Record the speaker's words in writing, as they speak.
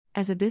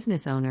As a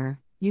business owner,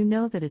 you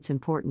know that it's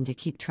important to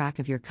keep track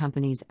of your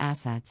company's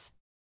assets.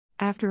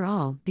 After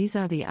all, these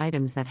are the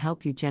items that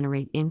help you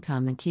generate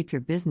income and keep your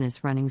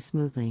business running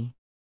smoothly.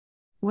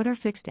 What are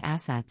fixed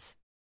assets?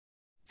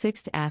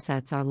 Fixed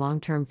assets are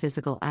long-term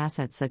physical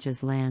assets such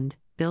as land,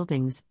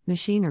 buildings,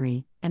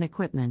 machinery, and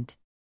equipment.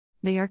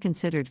 They are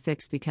considered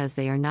fixed because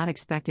they are not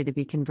expected to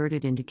be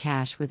converted into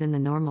cash within the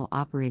normal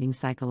operating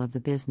cycle of the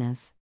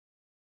business.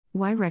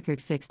 Why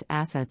record fixed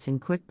assets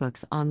in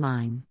QuickBooks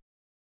Online?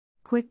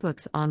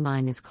 QuickBooks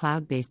Online is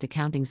cloud-based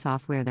accounting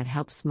software that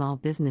helps small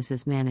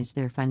businesses manage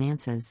their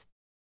finances.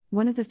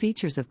 One of the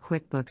features of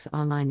QuickBooks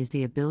Online is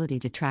the ability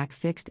to track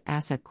fixed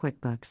asset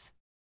QuickBooks.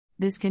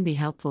 This can be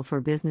helpful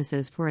for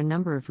businesses for a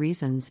number of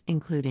reasons,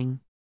 including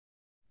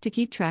to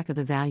keep track of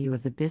the value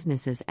of the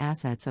business's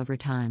assets over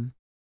time,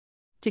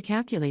 to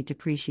calculate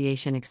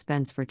depreciation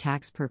expense for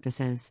tax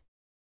purposes,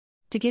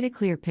 to get a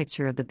clear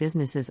picture of the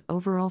business's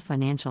overall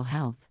financial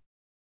health.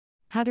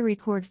 How to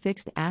record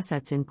fixed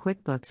assets in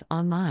QuickBooks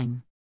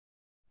Online.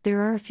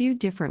 There are a few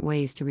different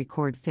ways to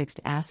record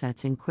fixed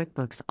assets in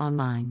QuickBooks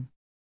Online.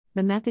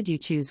 The method you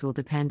choose will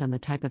depend on the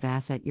type of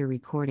asset you're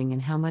recording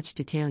and how much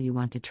detail you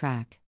want to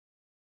track.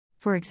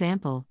 For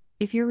example,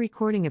 if you're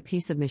recording a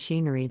piece of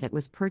machinery that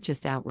was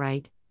purchased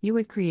outright, you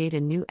would create a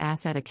new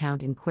asset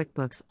account in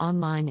QuickBooks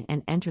Online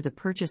and enter the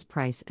purchase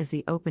price as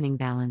the opening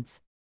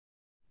balance.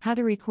 How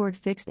to record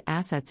fixed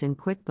assets in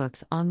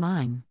QuickBooks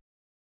Online.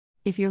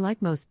 If you're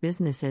like most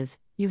businesses,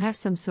 you have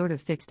some sort of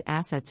fixed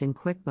assets in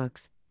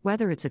QuickBooks,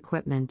 whether it's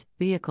equipment,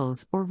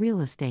 vehicles, or real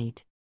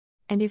estate.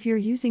 And if you're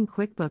using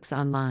QuickBooks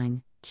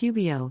Online,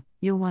 QBO,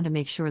 you'll want to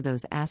make sure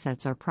those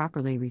assets are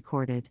properly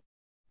recorded.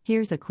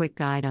 Here's a quick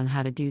guide on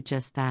how to do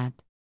just that.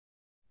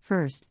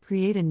 First,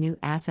 create a new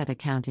asset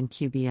account in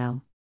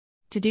QBO.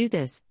 To do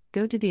this,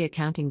 go to the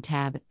Accounting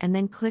tab and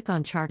then click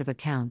on Chart of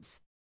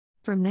Accounts.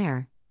 From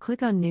there,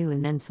 click on New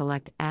and then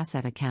select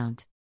Asset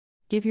Account.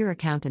 Give your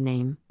account a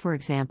name, for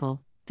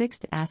example,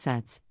 Fixed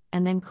Assets,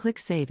 and then click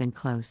Save and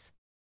Close.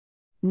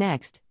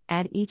 Next,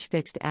 add each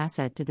fixed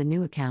asset to the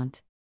new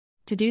account.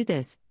 To do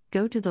this,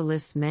 go to the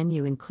Lists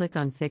menu and click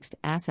on Fixed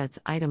Assets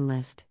Item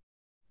List.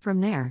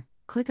 From there,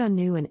 click on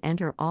New and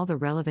enter all the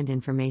relevant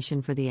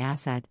information for the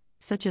asset,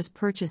 such as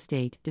purchase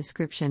date,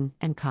 description,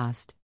 and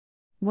cost.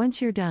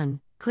 Once you're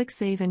done, click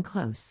Save and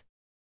Close.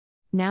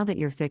 Now that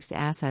your fixed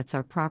assets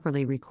are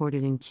properly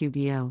recorded in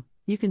QBO,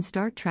 you can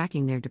start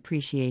tracking their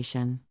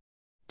depreciation.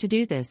 To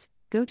do this,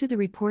 go to the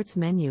Reports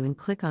menu and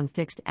click on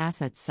Fixed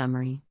Assets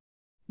Summary.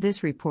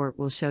 This report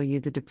will show you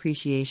the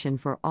depreciation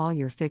for all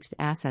your fixed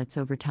assets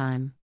over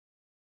time.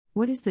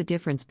 What is the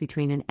difference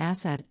between an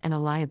asset and a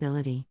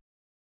liability?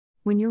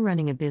 When you're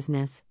running a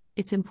business,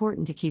 it's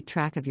important to keep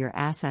track of your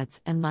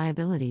assets and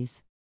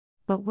liabilities.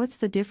 But what's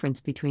the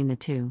difference between the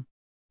two?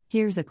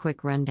 Here's a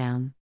quick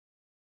rundown.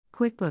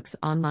 QuickBooks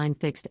Online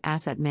Fixed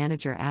Asset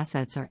Manager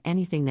assets are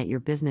anything that your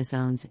business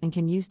owns and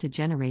can use to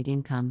generate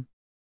income.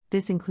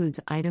 This includes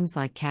items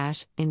like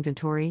cash,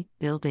 inventory,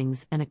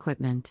 buildings, and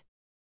equipment.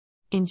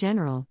 In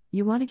general,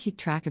 you want to keep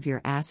track of your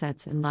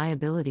assets and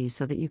liabilities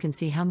so that you can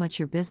see how much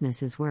your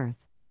business is worth.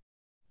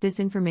 This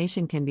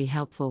information can be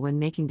helpful when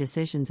making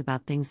decisions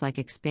about things like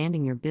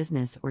expanding your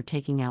business or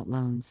taking out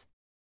loans.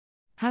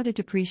 How to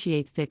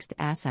depreciate fixed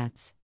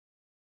assets.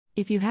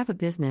 If you have a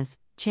business,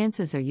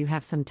 chances are you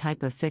have some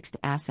type of fixed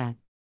asset.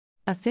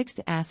 A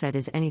fixed asset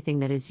is anything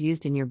that is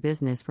used in your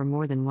business for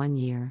more than 1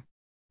 year.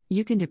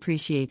 You can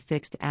depreciate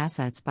fixed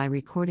assets by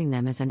recording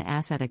them as an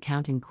asset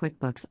account in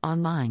QuickBooks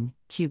Online,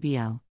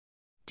 QBO.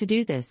 To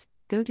do this,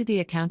 go to the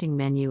Accounting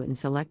menu and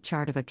select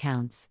Chart of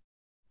Accounts.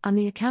 On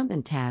the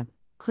Accountant tab,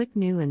 click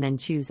New and then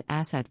choose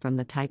Asset from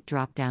the Type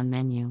drop-down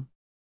menu.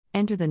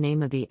 Enter the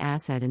name of the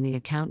asset in the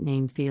Account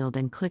Name field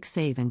and click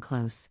Save and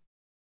Close.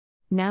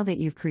 Now that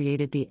you've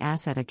created the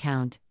asset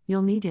account,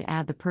 you'll need to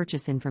add the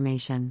purchase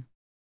information.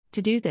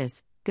 To do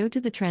this, go to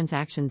the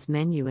Transactions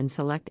menu and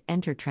select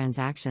Enter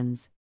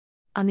Transactions.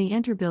 On the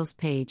Enter Bills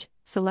page,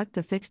 select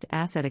the fixed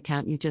asset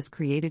account you just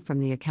created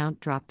from the Account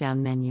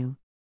drop-down menu.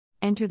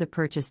 Enter the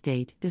purchase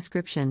date,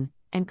 description,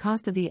 and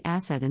cost of the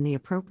asset in the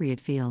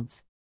appropriate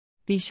fields.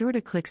 Be sure to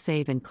click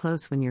Save and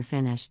Close when you're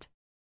finished.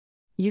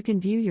 You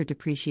can view your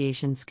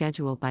depreciation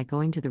schedule by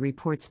going to the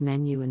Reports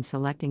menu and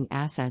selecting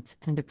Assets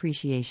and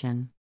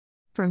Depreciation.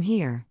 From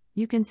here,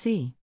 you can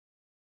see.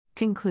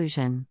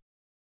 Conclusion.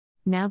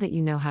 Now that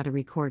you know how to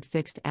record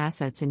fixed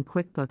assets in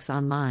QuickBooks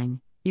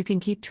Online, you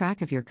can keep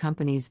track of your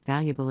company's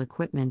valuable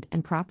equipment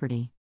and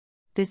property.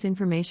 This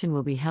information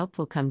will be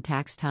helpful come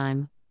tax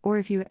time, or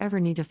if you ever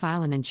need to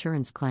file an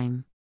insurance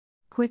claim.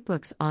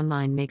 QuickBooks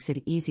Online makes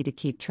it easy to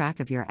keep track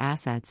of your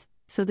assets,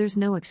 so there's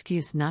no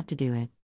excuse not to do it.